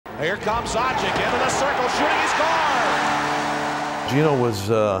Here comes Odjick into the circle, shooting, he scores! Gino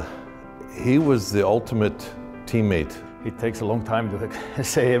was the ultimate teammate. It takes a long time to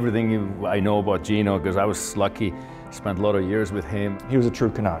say everything I know about Gino, because I was lucky, spent a lot of years with him. He was a true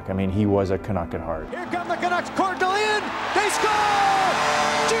Canuck. I mean, he was a Canuck at heart. Here come the Canucks, Cordell in, they score!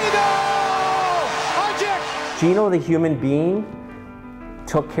 Gino Odjick! Gino, the human being,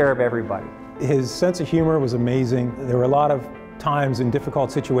 took care of everybody. His sense of humor was amazing. There were a lot of times in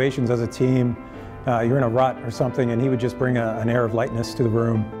difficult situations as a team, you're in a rut or something, and he would just bring an air of lightness to the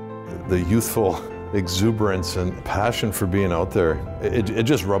room. The youthful exuberance and passion for being out there, it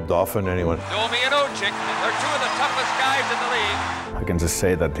just rubbed off on anyone. Domi and Odjick, they're two of the toughest guys in the league. I can just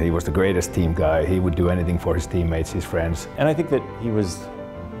say that he was the greatest team guy. He would do anything for his teammates, his friends. And I think that he was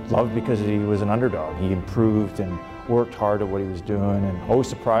loved because he was an underdog. He improved and worked hard at what he was doing, and always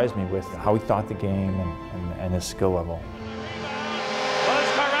surprised me with how he thought the game and his skill level. Was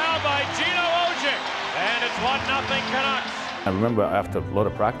corralled by Gino Odjick, and it's 1-0 Canucks. I remember after a lot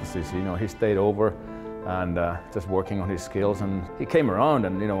of practices, he stayed over and just working on his skills, and he came around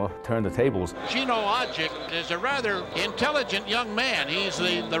and, turned the tables. Gino Odjick is a rather intelligent young man. He's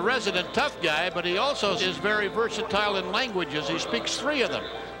the resident tough guy, but he also is very versatile in languages. He speaks 3 of them,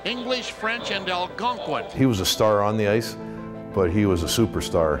 English, French, and Algonquin. He was a star on the ice, but he was a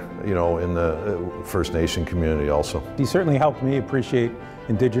superstar, in the First Nation community also. He certainly helped me appreciate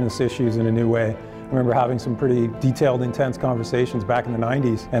Indigenous issues in a new way. I remember having some pretty detailed, intense conversations back in the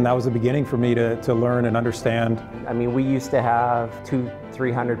 90s, and that was the beginning for me to learn and understand. I mean, we used to have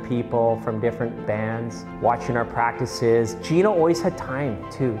 200-300 people from different bands watching our practices. Gino always had time,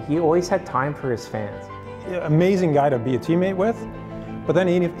 too. He always had time for his fans. Amazing guy to be a teammate with, but then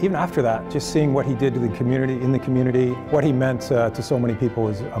even after that, just seeing what he did to the community, what he meant to so many people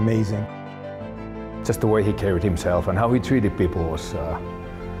was amazing. Just the way he carried himself and how he treated people was,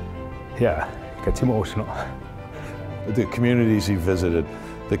 gets emotional. The communities he visited,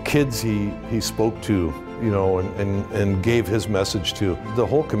 the kids he spoke to, and gave his message to, the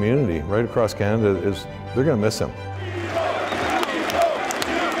whole community right across Canada, they're going to miss him.